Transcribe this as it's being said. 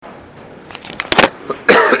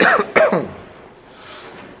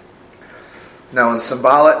Now when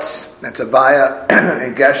Sanballat and Tobiah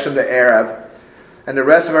and Geshem the Arab and the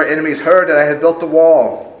rest of our enemies heard that I had built the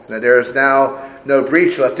wall, and that there is now no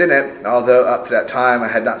breach left in it, although up to that time I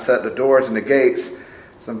had not set up the doors and the gates,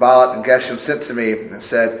 Sanballat and Geshem sent to me and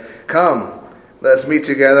said, "Come, let us meet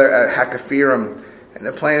together at Hakkephirim in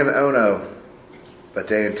the plain of Ono." But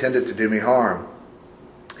they intended to do me harm.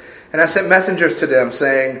 And I sent messengers to them,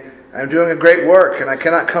 saying, "I am doing a great work, and I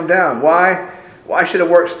cannot come down. Why should a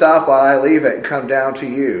work stop while I leave it and come down to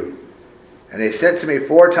you?" And they sent to me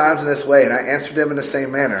 4 times in this way, and I answered them in the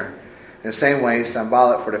same manner. In the same way,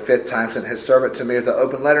 Sanballat for the 5th time sent his servant to me with an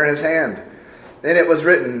open letter in his hand. Then it was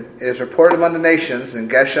written, "It is reported among the nations," and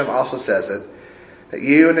Geshem also says it, "that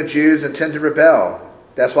you and the Jews intend to rebel.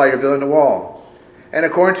 That's why you're building the wall. And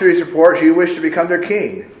according to these reports, you wish to become their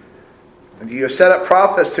king. And you have set up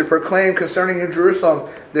prophets to proclaim concerning you in Jerusalem,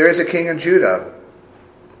 there is a king in Judah.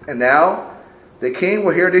 And now the king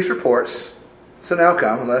will hear these reports. So now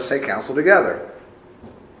come and let us take counsel together."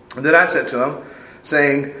 And then I said to him,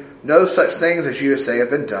 saying, "No such things as you say have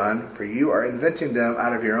been done, for you are inventing them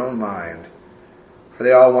out of your own mind." For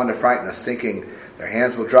they all wanted to frighten us, thinking their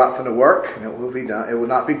hands will drop from the work, and it will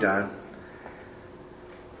not be done.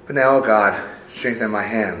 But now, O God, strengthen my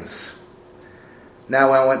hands. Now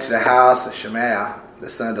when I went to the house of Shemaiah, the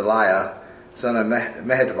son of Delaiah, son of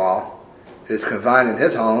Mehetabel, who is confined in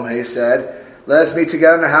his home, he said, "Let us meet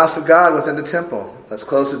together in the house of God within the temple. Let's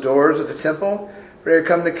close the doors of the temple, for they are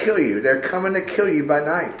coming to kill you. They're coming to kill you by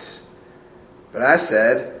night." But I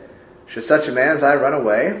said, "Should such a man as I run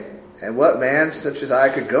away? And what man such as I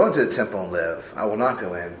could go into the temple and live? I will not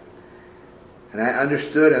go in." And I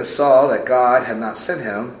understood and saw that God had not sent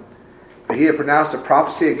him, but he had pronounced a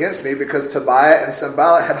prophecy against me because Tobiah and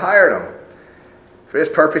Sanballat had hired him. For this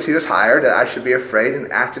purpose he was hired, that I should be afraid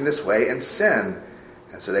and act in this way and sin,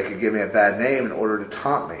 and so they could give me a bad name in order to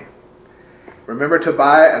taunt me. Remember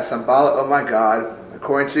Tobiah and Sanballat, O my God,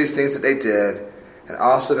 according to these things that they did, and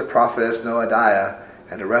also the prophetess Noadiah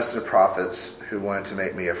and the rest of the prophets who wanted to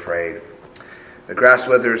make me afraid. The grass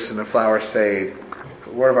withers and the flowers fade.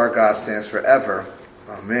 The word of our God stands forever.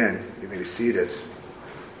 Amen. You may be seated.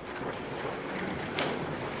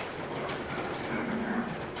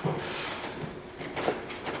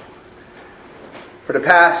 For the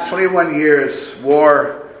past 21 years,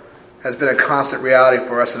 war has been a constant reality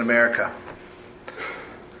for us in America.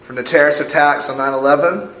 From the terrorist attacks on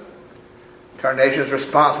 9/11, to our nation's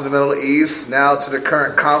response in the Middle East, now to the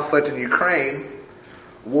current conflict in Ukraine,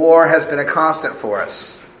 war has been a constant for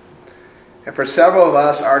us. And for several of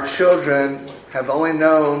us, our children have only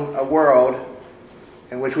known a world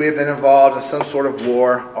in which we have been involved in some sort of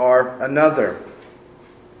war or another.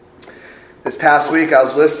 This past week, I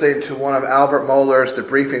was listening to one of Albert Mohler's The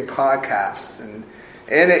Briefing podcasts, and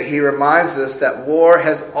in it, he reminds us that war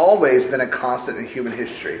has always been a constant in human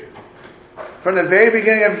history. From the very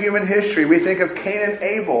beginning of human history, we think of Cain and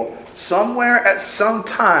Abel. Somewhere at some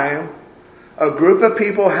time, a group of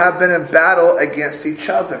people have been in battle against each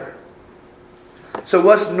other. So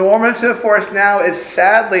what's normative for us now is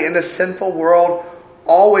sadly in the sinful world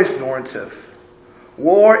always normative.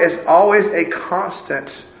 War is always a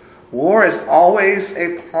constant. War is always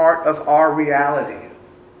a part of our reality.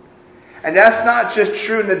 And that's not just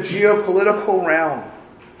true in the geopolitical realm.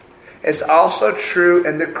 It's also true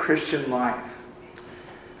in the Christian life.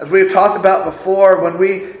 As we've talked about before, when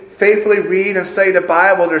we faithfully read and study the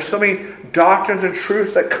Bible, there's so many doctrines and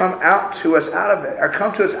truths that come to us out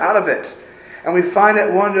of it. And we find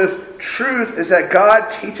that one of those truths is that God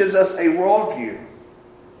teaches us a worldview.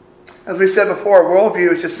 As we said before, a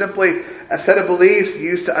worldview is just simply a set of beliefs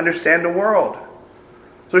used to understand the world.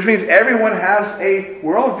 So which means everyone has a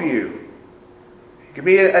worldview. You can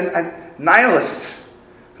be a nihilist,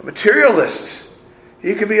 a materialist.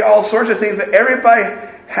 You can be all sorts of things, but everybody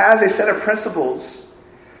has a set of principles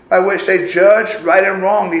by which they judge right and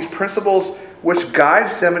wrong, these principles which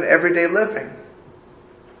guides them in everyday living.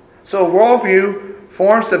 So a worldview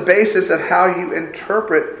forms the basis of how you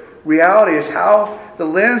interpret reality. It's how the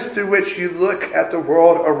lens through which you look at the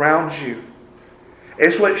world around you.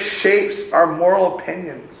 It's what shapes our moral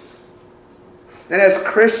opinions. And as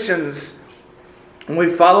Christians, when we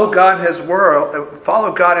follow God in His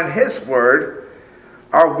Word,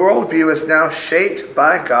 our worldview is now shaped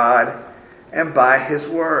by God and by His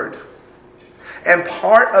Word. And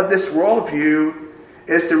part of this worldview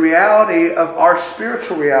is the reality of our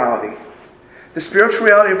spiritual reality. The spiritual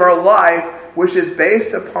reality of our life, which is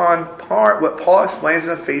based upon what Paul explains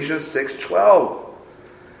in Ephesians 6:12.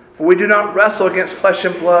 For we do not wrestle against flesh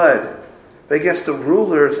and blood, but against the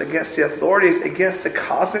rulers, against the authorities, against the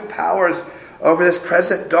cosmic powers over this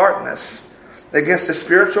present darkness, against the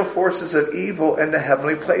spiritual forces of evil in the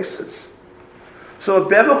heavenly places. So a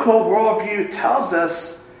biblical worldview tells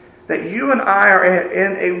us that you and I are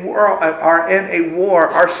in a war.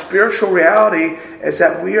 Our spiritual reality is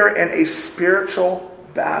that we are in a spiritual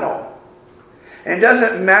battle. And it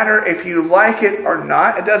doesn't matter if you like it or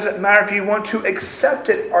not. It doesn't matter if you want to accept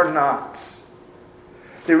it or not.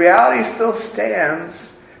 The reality still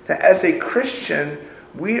stands that as a Christian,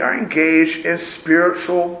 we are engaged in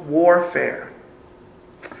spiritual warfare.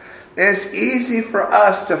 And it's easy for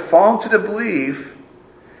us to fall into the belief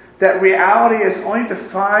that reality is only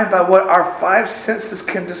defined by what our five senses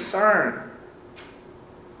can discern.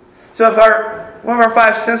 So if one of our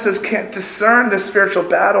five senses can't discern the spiritual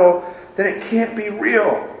battle, then it can't be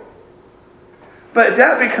real. But if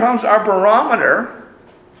that becomes our barometer,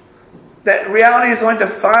 that reality is only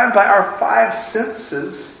defined by our five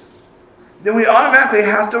senses, then we automatically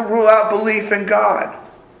have to rule out belief in God.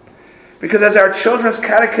 Because as our children's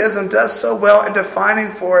catechism does so well in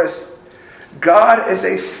defining for us, God is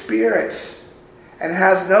a spirit and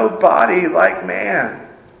has no body like man.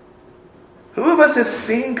 Who of us has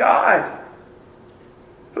seen God?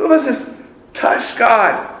 Who of us has touched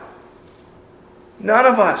God? None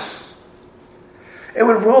of us. It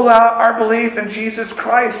would rule out our belief in Jesus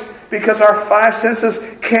Christ because our five senses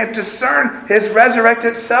can't discern His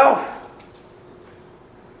resurrected self.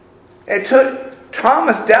 It took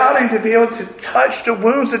Thomas doubting to be able to touch the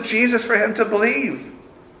wounds of Jesus for him to believe.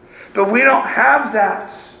 But we don't have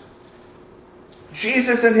that.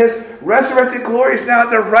 Jesus in His resurrected glory is now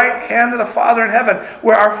at the right hand of the Father in heaven,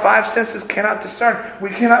 where our five senses cannot discern. We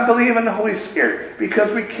cannot believe in the Holy Spirit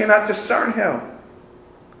because we cannot discern Him.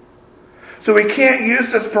 So we can't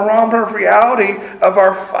use this barometer of reality of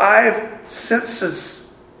our five senses.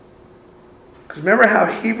 Because remember how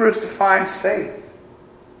Hebrews defines faith.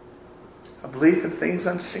 A belief in things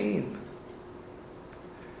unseen.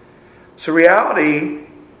 So reality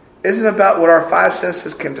isn't about what our five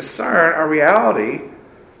senses can discern. Our reality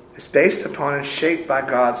is based upon and shaped by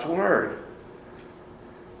God's Word.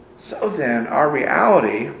 So then, our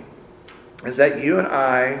reality is that you and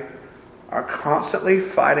I are constantly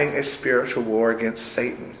fighting a spiritual war against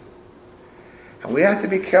Satan. And we have to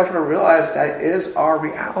be careful to realize that is our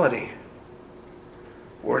reality.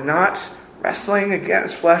 We're not wrestling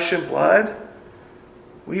against flesh and blood.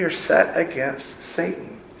 We are set against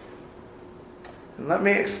Satan. And let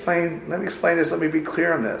me explain this. Let me be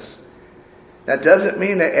clear on this. That doesn't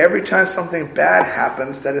mean that every time something bad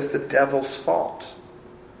happens that it's the devil's fault.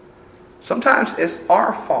 Sometimes it's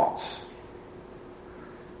our fault.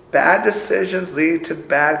 Bad decisions lead to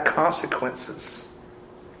bad consequences.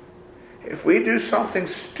 If we do something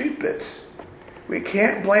stupid, we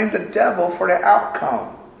can't blame the devil for the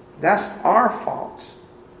outcome. That's our fault.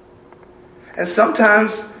 And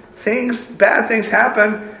sometimes bad things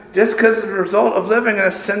happen just because of the result of living in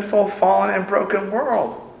a sinful, fallen, and broken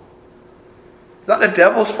world. It's not the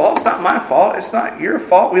devil's fault. It's not my fault. It's not your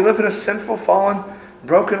fault. We live in a sinful, fallen,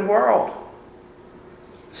 broken world.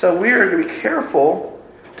 So we are to be careful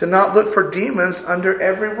to not look for demons under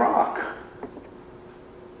every rock.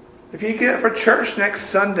 If you get for church next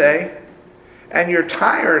Sunday and your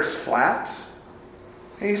tire is flat,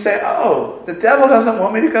 and you say, oh, the devil doesn't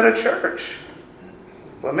want me to go to church.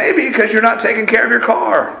 Well, maybe because you're not taking care of your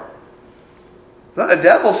car. It's not the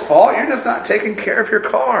devil's fault. You're just not taking care of your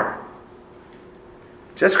car.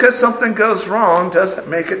 Just because something goes wrong doesn't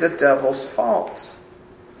make it the devil's fault.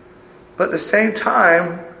 But at the same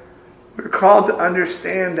time, we're called to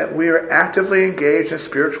understand that we are actively engaged in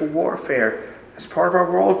spiritual warfare as part of our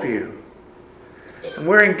worldview. And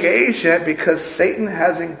we're engaged in it because Satan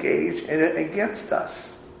has engaged in it against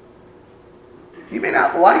us. You may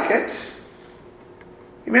not like it.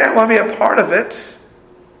 You may not want to be a part of it.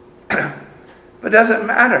 But it doesn't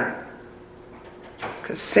matter.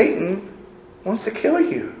 Because Satan wants to kill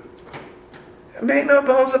you. Make no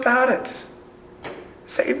bones about it.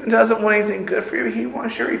 Satan doesn't want anything good for you. He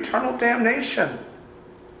wants your eternal damnation.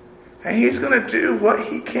 And he's going to do what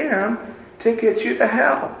he can to get you to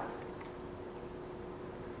hell.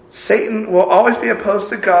 Satan will always be opposed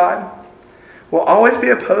to God, will always be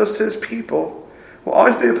opposed to His people, will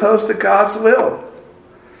always be opposed to God's will.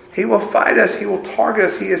 He will fight us. He will target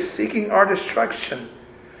us. He is seeking our destruction.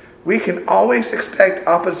 We can always expect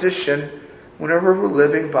opposition whenever we're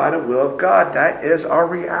living by the will of God. That is our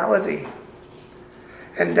reality.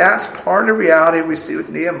 And that's part of the reality we see with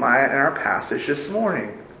Nehemiah in our passage this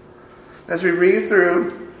morning. As we read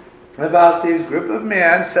through about these group of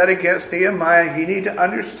men set against Nehemiah, you need to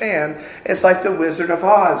understand it's like the Wizard of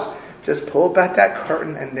Oz. Just pull back that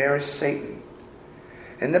curtain and there is Satan.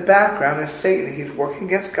 in the background is Satan. He's working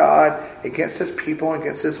against God, against his people, and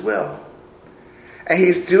against his will. And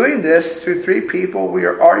he's doing this through three people we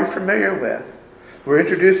are already familiar with. We're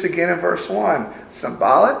introduced again in verse 1.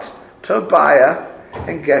 Sanballat, Tobiah,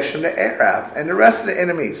 and Geshem the Arab, and the rest of the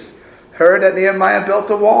enemies heard that Nehemiah built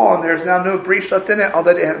the wall, and there's now no breach left in it,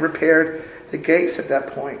 although they had repaired the gates at that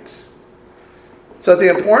point. So the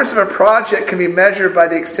importance of a project can be measured by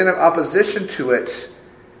the extent of opposition to it.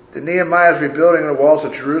 The Nehemiah's rebuilding the walls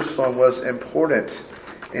of Jerusalem was important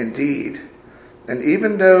indeed. And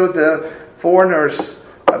even though the foreigners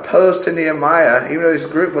opposed to Nehemiah, even though this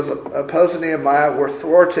group was opposed to Nehemiah, were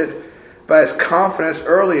thwarted by his confidence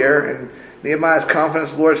earlier, and Nehemiah's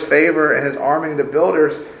confidence in the Lord's favor and his arming the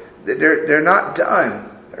builders, they're not done.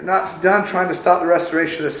 They're not done trying to stop the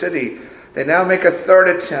restoration of the city. They now make a third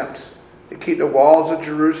attempt to keep the walls of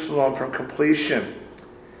Jerusalem from completion.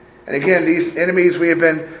 And again, these enemies we have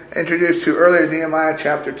been introduced to earlier in Nehemiah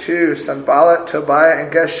chapter 2, Sanballat, Tobiah,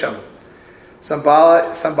 and Geshem.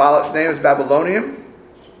 Sanballat's name is Babylonian,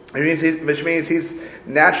 which means he's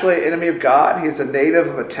naturally an enemy of God. He's a native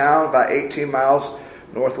of a town about 18 miles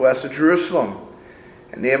northwest of Jerusalem.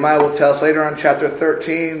 And Nehemiah will tell us later on in chapter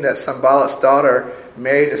 13 that Sanballat's daughter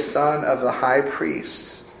married the son of the high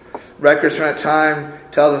priest. Records from that time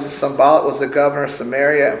tell us that Sanballat was the governor of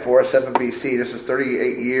Samaria in 407 BC. This is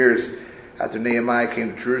 38 years after Nehemiah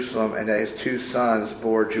came to Jerusalem, and that his two sons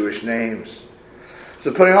bore Jewish names.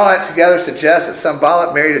 So putting all that together suggests that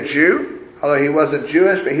Sanballat married a Jew, although he wasn't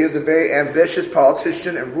Jewish, but he was a very ambitious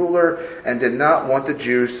politician and ruler and did not want the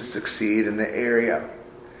Jews to succeed in the area.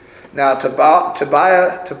 Now, Tobiah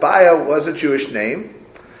was a Jewish name,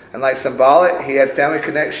 and like Sanballat, he had family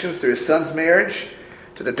connections through his son's marriage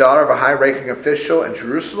to the daughter of a high-ranking official in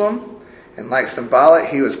Jerusalem. And like Sanballat,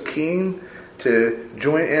 he was keen to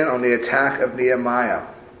join in on the attack of Nehemiah.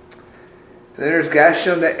 And then there's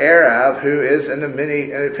Geshem the Arab, who is, in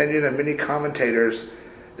the opinion of many commentators,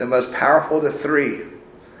 the most powerful of the three.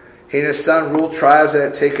 He and his son ruled tribes that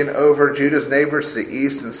had taken over Judah's neighbors to the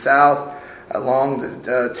east and south along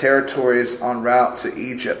the territories en route to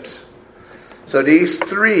Egypt. So these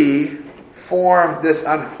three form this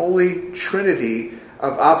unholy trinity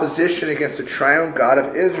of opposition against the triune God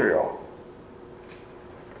of Israel.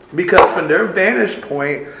 Because from their vantage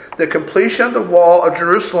point, the completion of the wall of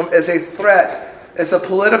Jerusalem is a threat. It's a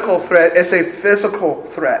political threat. It's a physical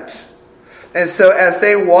threat. And so as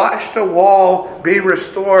they watch the wall be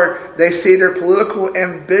restored, they see their political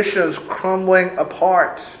ambitions crumbling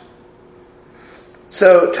apart.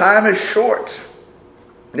 So time is short.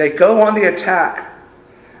 They go on the attack.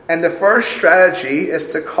 And the first strategy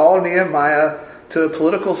is to call Nehemiah to a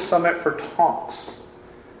political summit for talks.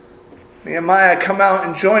 Nehemiah, come out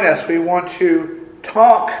and join us. We want to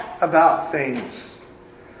talk about things.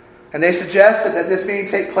 And they suggested that this meeting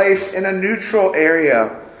take place in a neutral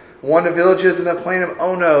area, one of the villages in the plain of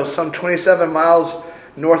Ono, some 27 miles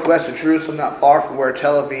northwest of Jerusalem, not far from where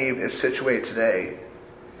Tel Aviv is situated today.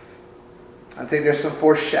 I think there's some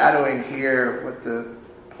foreshadowing here with the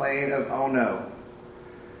plain of Ono.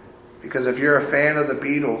 Because if you're a fan of the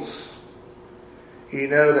Beatles, you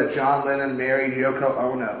know that John Lennon married Yoko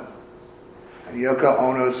Ono. And Yoko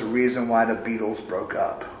Ono is the reason why the Beatles broke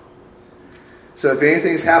up. So if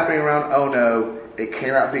anything's happening around Ono, it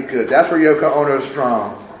cannot be good. That's where Yoko Ono is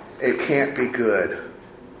from. It can't be good.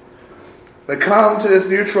 But come to this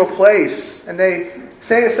neutral place. And they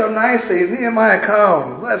say it so nicely. Nehemiah,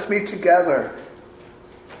 come. Let's meet together.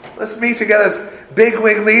 Let's meet together as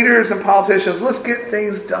bigwig leaders and politicians. Let's get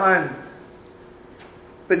things done.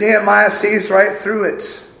 But Nehemiah sees right through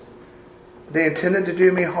it. They intended to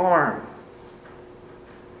do me harm.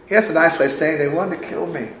 He has a nice way of saying they wanted to kill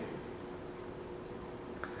me.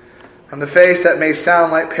 On the face, that may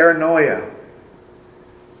sound like paranoia.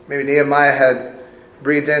 Maybe Nehemiah had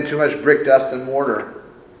breathed in too much brick dust and mortar.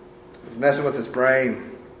 It was messing with his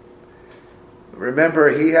brain. Remember,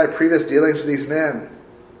 he had previous dealings with these men.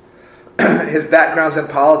 His background's in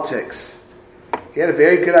politics. He had a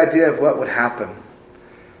very good idea of what would happen.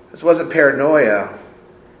 This wasn't paranoia.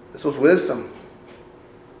 This was wisdom.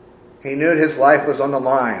 He knew his life was on the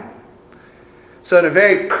line. So in a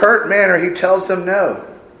very curt manner, he tells them no.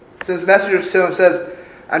 Sends messengers to him, says,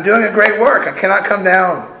 I'm doing a great work. I cannot come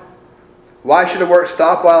down. Why should the work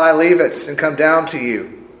stop while I leave it and come down to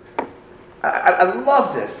you? I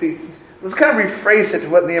love this. Let's kind of rephrase it to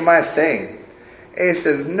what Nehemiah is saying. And he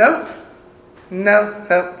says, no.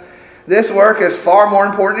 This work is far more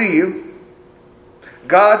important to you.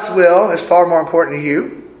 God's will is far more important to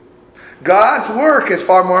you. God's work is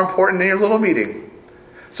far more important than your little meeting.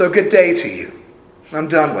 So good day to you. I'm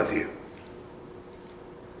done with you.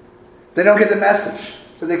 They don't get the message.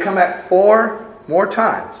 So they come back 4 more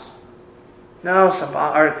times. No,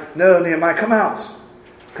 Nehemiah, come out.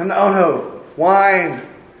 Come to Ono. Wine,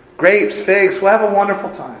 grapes, figs. We'll have a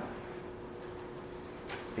wonderful time.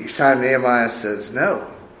 Each time Nehemiah says, no.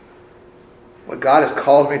 What God has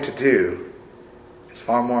called me to do is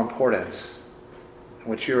far more important than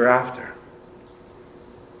what you are after.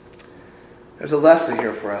 There's a lesson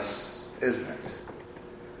here for us, isn't it?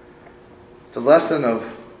 It's a lesson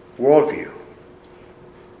of worldview.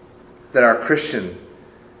 That our Christian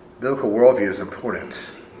biblical worldview is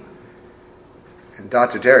important. And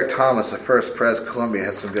Dr. Derek Thomas of First Pres Columbia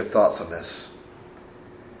has some good thoughts on this.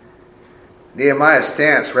 Nehemiah's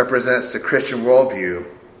stance represents the Christian worldview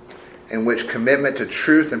in which commitment to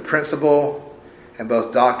truth and principle and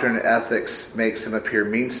both doctrine and ethics makes him appear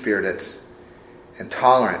mean-spirited,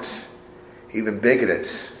 intolerant, even bigoted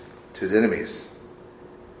to his enemies.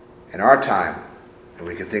 In our time, and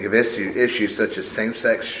we can think of issues such as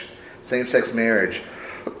same-sex marriage,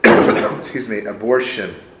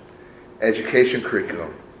 abortion, education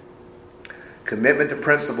curriculum, commitment to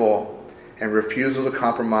principle, and refusal to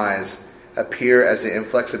compromise appear as the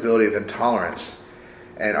inflexibility of intolerance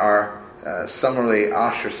and are summarily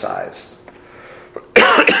ostracized.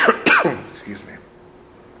 Excuse me.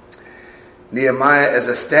 Nehemiah is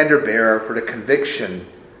a standard bearer for the conviction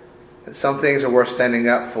that some things are worth standing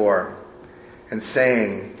up for and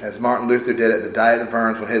saying, as Martin Luther did at the Diet of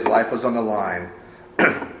Worms when his life was on the line,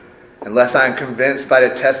 unless I am convinced by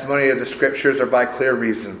the testimony of the Scriptures or by clear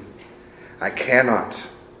reason, I cannot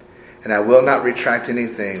and I will not retract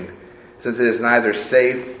anything, since it is neither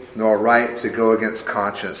safe nor right to go against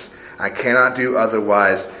conscience. I cannot do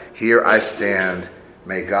otherwise. Here I stand.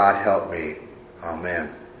 May God help me.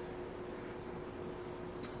 Amen.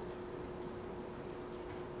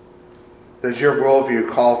 Does your worldview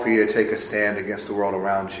call for you to take a stand against the world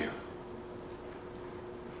around you?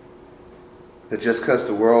 That just because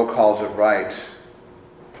the world calls it right,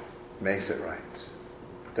 makes it right.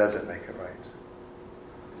 Doesn't make it right.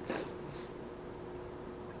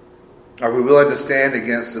 Are we willing to stand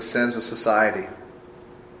against the sins of society?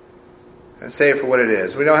 And say it for what it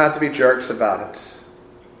is. We don't have to be jerks about it.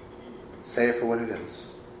 Say it for what it is.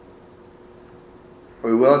 Are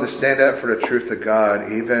we willing to stand up for the truth of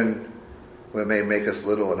God, even when it may make us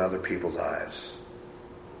little in other people's eyes?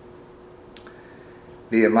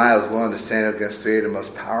 Nehemiah was willing to stand up against 3 of the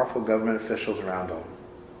most powerful government officials around him,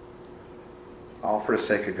 all for the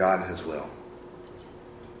sake of God and His will.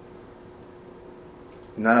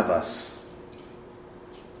 None of us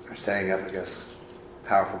are standing up against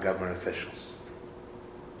powerful government officials.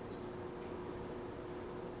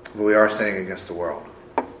 But we are standing against the world.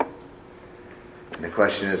 And the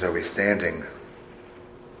question is, are we standing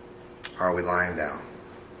or are we lying down?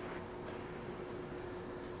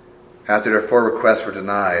 After their 4 requests were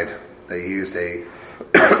denied, they used a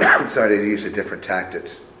different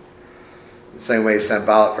tactic. The same way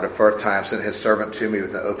Sanballat for the first time sent his servant to me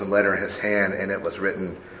with an open letter in his hand, and it was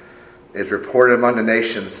written, "It is reported among the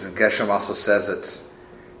nations," and Geshem also says it,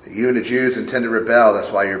 "that you and the Jews intend to rebel,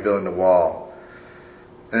 that's why you're building the wall.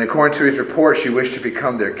 And according to his reports, you wish to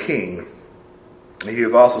become their king. And you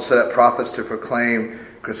have also set up prophets to proclaim,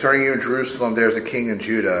 concerning you in Jerusalem, there is a king in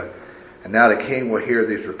Judah. And now the king will hear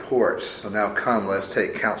these reports. So now come, let us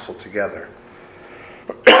take counsel together."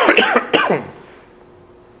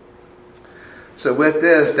 So with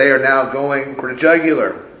this, they are now going for the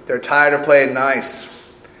jugular. They're tired of playing nice.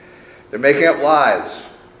 They're making up lies.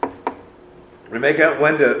 They're making up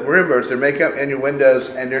rumors. They're making up innuendos.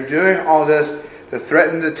 And they're doing all this to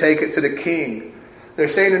threaten to take it to the king. They're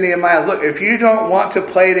saying to Nehemiah, look, if you don't want to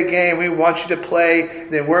play the game we want you to play,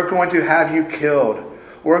 then we're going to have you killed.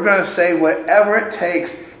 We're going to say whatever it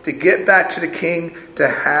takes to get back to the king to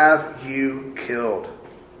have you killed.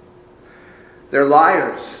 They're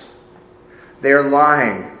liars. They're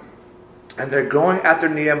lying. And they're going after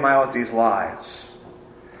Nehemiah with these lies.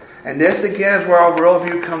 And this again is where our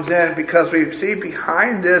worldview comes in, because we see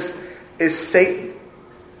behind this is Satan.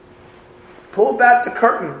 Pull back the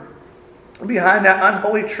curtain behind that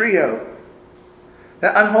unholy trio,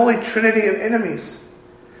 that unholy trinity of enemies,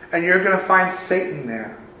 and you're going to find Satan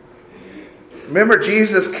there. Remember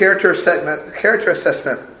Jesus' character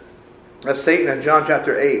assessment of Satan in John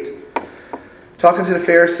chapter 8. Talking to the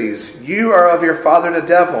Pharisees, "You are of your father the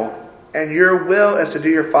devil, and your will is to do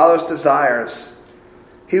your father's desires.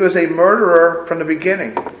 He was a murderer from the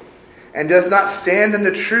beginning, and does not stand in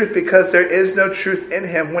the truth, because there is no truth in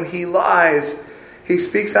him. When he lies, he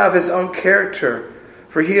speaks out of his own character,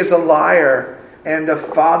 for he is a liar and the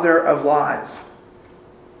father of lies."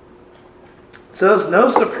 So it's no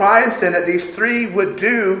surprise then that these 3 would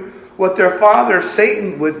do what their father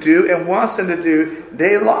Satan would do and wants them to do,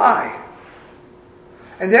 they lie.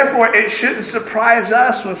 And therefore it shouldn't surprise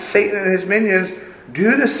us when Satan and his minions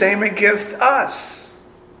do the same against us.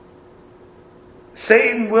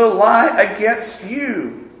 Satan will lie against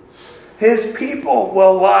you. His people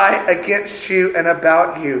will lie against you and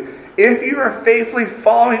about you. If you are faithfully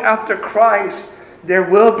following after Christ, there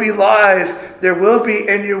will be lies. There will be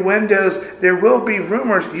innuendos. There will be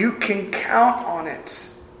rumors. You can count on it.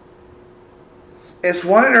 It's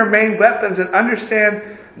one of their main weapons, and understand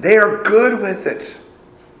they are good with it.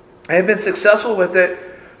 They have been successful with it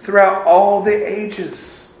throughout all the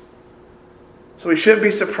ages. So we shouldn't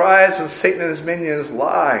be surprised when Satan and his minions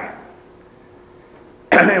lie.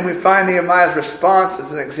 And we find Nehemiah's response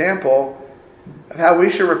as an example of how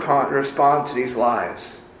we should respond to these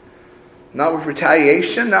lies. Not with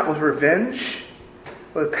retaliation, not with revenge,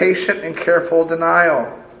 but with patient and careful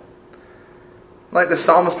denial. Like the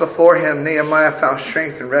psalmist before him, Nehemiah found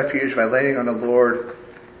strength and refuge by leaning on the Lord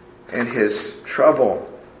in his trouble.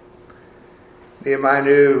 Nehemiah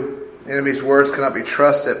knew the enemy's words cannot be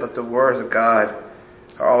trusted, but the words of God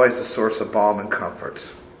are always the source of balm and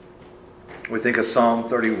comfort. We think of Psalm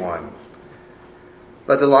 31.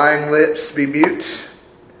 Let the lying lips be mute,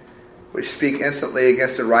 which speak instantly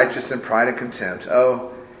against the righteous in pride and contempt.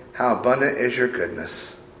 Oh, how abundant is your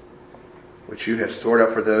goodness, which you have stored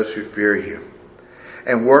up for those who fear you,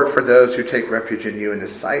 and work for those who take refuge in you. In the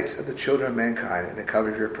sight of the children of mankind, in the cover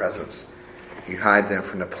of your presence, you hide them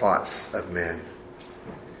from the plots of men.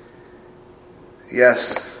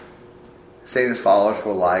 Yes, Satan's followers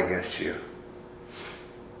will lie against you.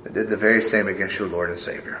 They did the very same against your Lord and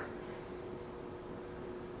Savior.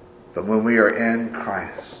 But when we are in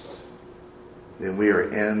Christ, then we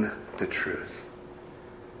are in the truth.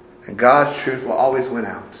 And God's truth will always win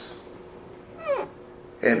out.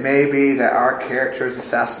 It may be that our character is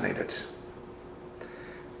assassinated.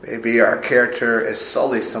 Maybe our character is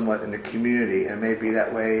sullied somewhat in the community, and may be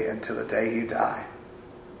that way until the day you die.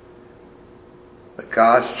 But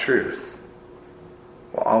God's truth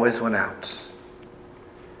will always win out.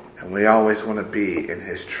 And we always want to be in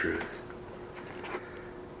his truth.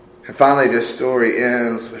 And finally, this story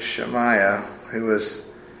ends with Shemaiah, who was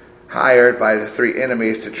hired by the three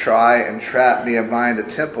enemies to try and trap Nehemiah in the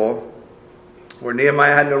temple, where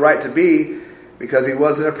Nehemiah had no right to be because he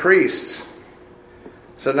wasn't a priest.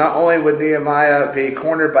 So not only would Nehemiah be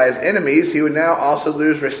cornered by his enemies, he would now also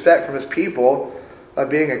lose respect from his people by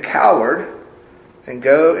being a coward and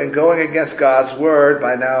going against God's word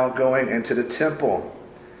by now going into the temple.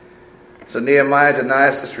 So Nehemiah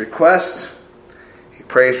denies this request. He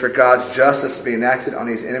prays for God's justice to be enacted on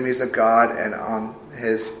these enemies of God and on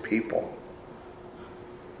his people.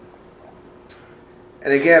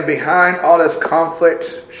 And again, behind all this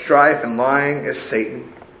conflict, strife, and lying is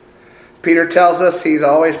Satan. Peter tells us he's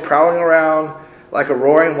always prowling around like a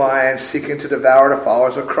roaring lion seeking to devour the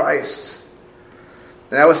followers of Christ.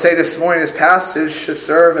 And I would say this morning, this passage should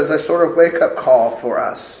serve as a sort of wake-up call for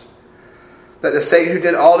us. That the Satan who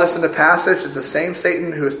did all this in the passage is the same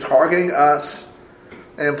Satan who is targeting us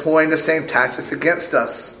and employing the same tactics against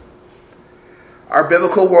us. Our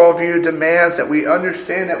biblical worldview demands that we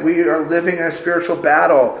understand that we are living in a spiritual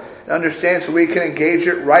battle, and understand so we can engage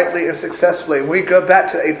it rightly and successfully. And we go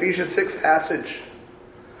back to the Ephesians 6 passage,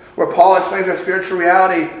 where Paul explains our spiritual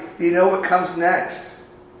reality. You know what comes next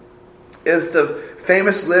is the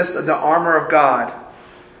famous list of the armor of God.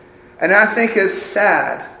 And I think it's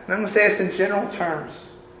sad, and I'm going to say this in general terms,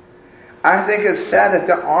 I think it's sad that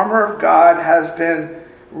the armor of God has been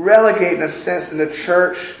relegated in a sense in the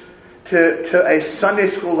church to a Sunday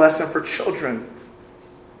school lesson for children,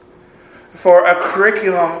 for a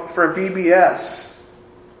curriculum for VBS,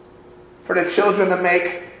 for the children to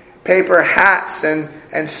make paper hats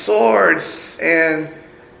and swords and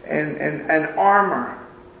armor.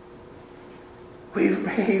 We've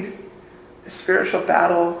made the spiritual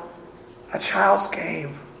battle a child's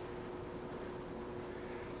game.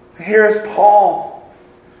 And here is Paul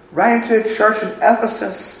writing to a church in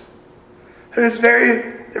Ephesus whose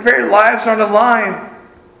their very lives are on the line.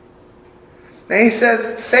 And he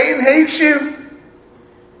says, Satan hates you.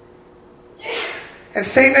 And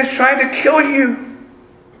Satan is trying to kill you.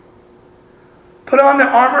 Put on the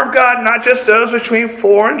armor of God, not just those between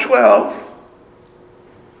 4 and 12,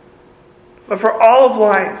 but for all of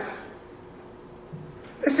life.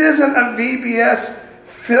 This isn't a VBS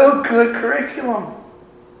feel-good curriculum.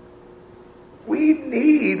 We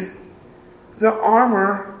need the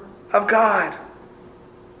armor of God.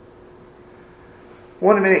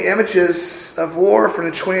 One of many images of war from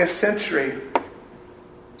the 20th century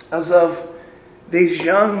is of these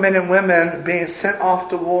young men and women being sent off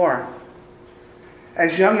to war.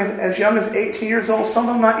 As young as 18 years old, some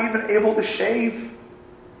of them not even able to shave.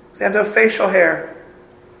 They have no facial hair.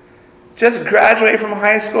 Just graduated from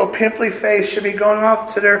high school, pimply face, should be going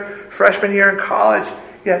off to their freshman year in college.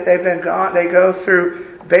 Yet they've been gone. They go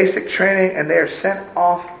through basic training and they are sent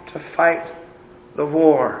off to fight the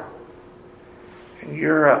war in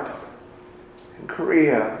Europe, in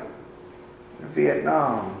Korea, in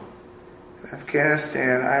Vietnam, in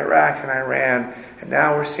Afghanistan, Iraq, and Iran. And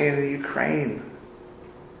now we're seeing in Ukraine.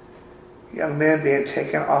 Young men being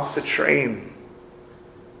taken off the train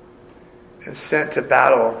and sent to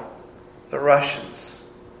battle the Russians.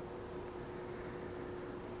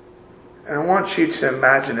 And I want you to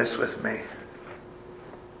imagine this with me.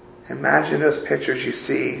 Imagine those pictures you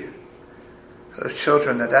see, those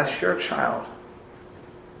children, that's your child.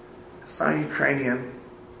 It's not a Ukrainian.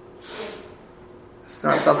 It's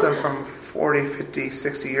not something from 40, 50,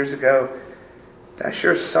 60 years ago. That's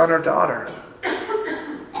your son or daughter,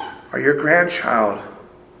 or your grandchild,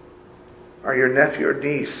 or your nephew or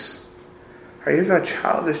niece, or even a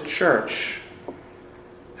child of this church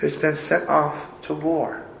who's been sent off to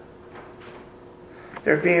war.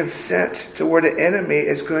 They're being sent to where the enemy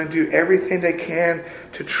is going to do everything they can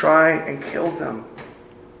to try and kill them.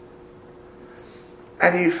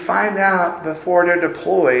 And you find out before they're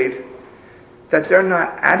deployed that they're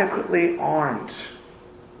not adequately armed.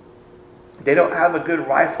 They don't have a good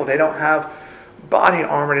rifle. They don't have body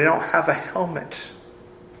armor. They don't have a helmet.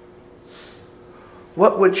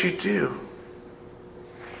 What would you do?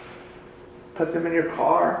 Put them in your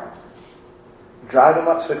car, drive them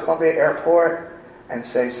up to the Columbia airport, and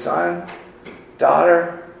say, son,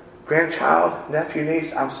 daughter, grandchild, nephew,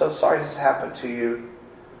 niece, I'm so sorry this happened to you.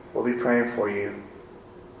 We'll be praying for you.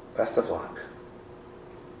 Best of luck.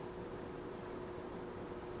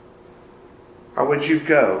 Or would you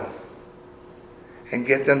go and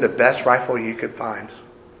get them the best rifle you could find?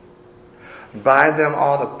 Buy them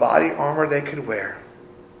all the body armor they could wear.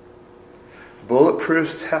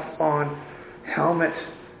 Bulletproof Teflon, helmet,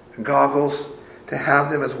 goggles, to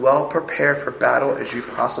have them as well prepared for battle as you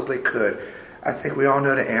possibly could. I think we all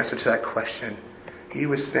know the answer to that question. You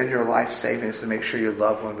would spend your life savings to make sure your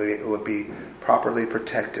loved one would be properly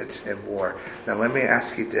protected in war. Now let me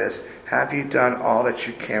ask you this. Have you done all that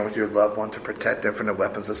you can with your loved one to protect them from the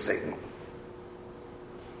weapons of Satan?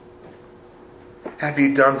 Have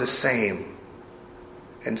you done the same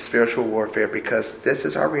in spiritual warfare? Because this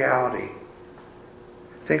is our reality.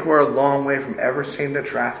 I think we're a long way from ever seeing the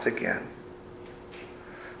draft again.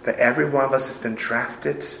 But every one of us has been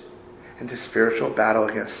drafted into spiritual battle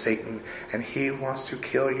against Satan, and he wants to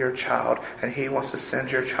kill your child, and he wants to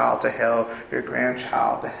send your child to hell, your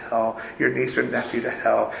grandchild to hell, your niece or nephew to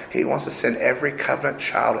hell. He wants to send every covenant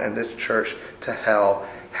child in this church to hell.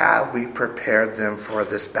 Have we prepared them for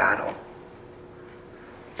this battle?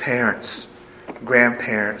 Parents,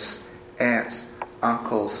 grandparents, aunts,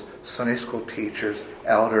 uncles, Sunday school teachers,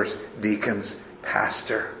 elders, deacons,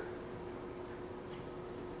 pastor.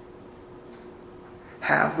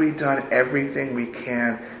 Have we done everything we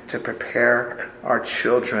can to prepare our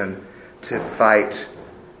children to fight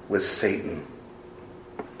with Satan?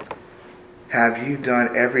 Have you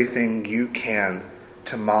done everything you can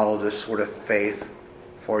to model this sort of faith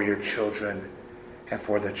for your children and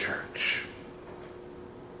for the church?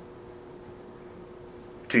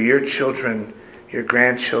 Do your children, your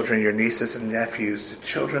grandchildren, your nieces and nephews, the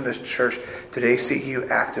children of this church, do they see you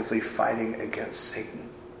actively fighting against Satan?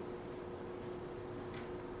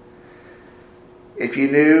 If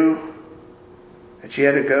you knew that you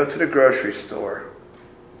had to go to the grocery store,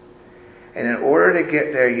 and in order to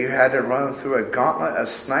get there you had to run through a gauntlet of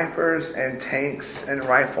snipers and tanks and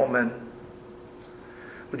riflemen,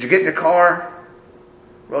 would you get in your car,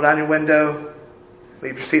 roll down your window,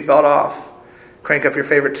 leave your seatbelt off, crank up your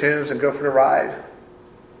favorite tunes and go for the ride?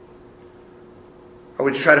 Or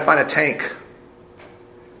would you try to find a tank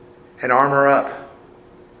and armor up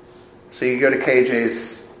so you go to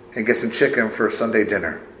KJ's and get some chicken for Sunday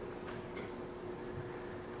dinner?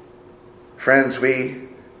 Friends, we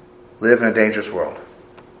live in a dangerous world.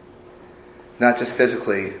 Not just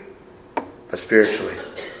physically, but spiritually.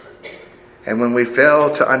 And when we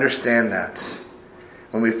fail to understand that,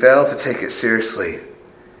 when we fail to take it seriously,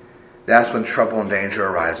 that's when trouble and danger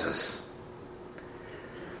arises.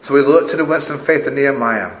 So we look to the Winston faith of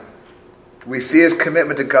Nehemiah. We see his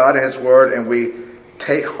commitment to God and his word, and we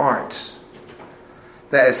take heart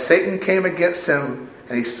that as Satan came against him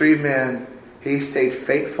and these three men, he stayed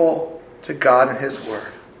faithful to God and his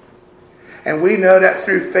word. And we know that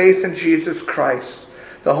through faith in Jesus Christ,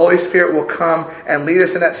 The Holy Spirit will come and lead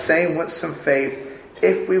us in that same winsome faith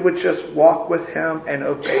if we would just walk with Him and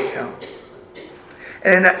obey Him.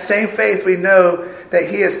 And in that same faith, we know that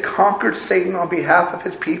He has conquered Satan on behalf of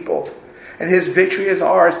His people. And His victory is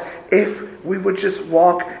ours if we would just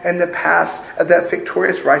walk in the paths of that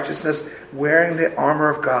victorious righteousness, wearing the armor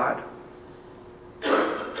of God.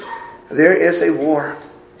 There is a war,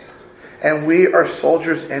 and we are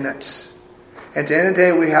soldiers in it. And at the end of the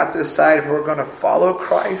day, we have to decide if we're going to follow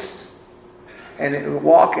Christ and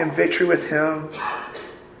walk in victory with Him,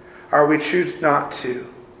 or we choose not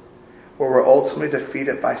to, where we're ultimately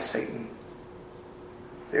defeated by Satan.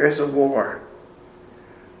 There is a war.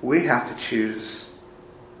 We have to choose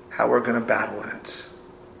how we're going to battle in it.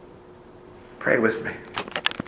 Pray with me.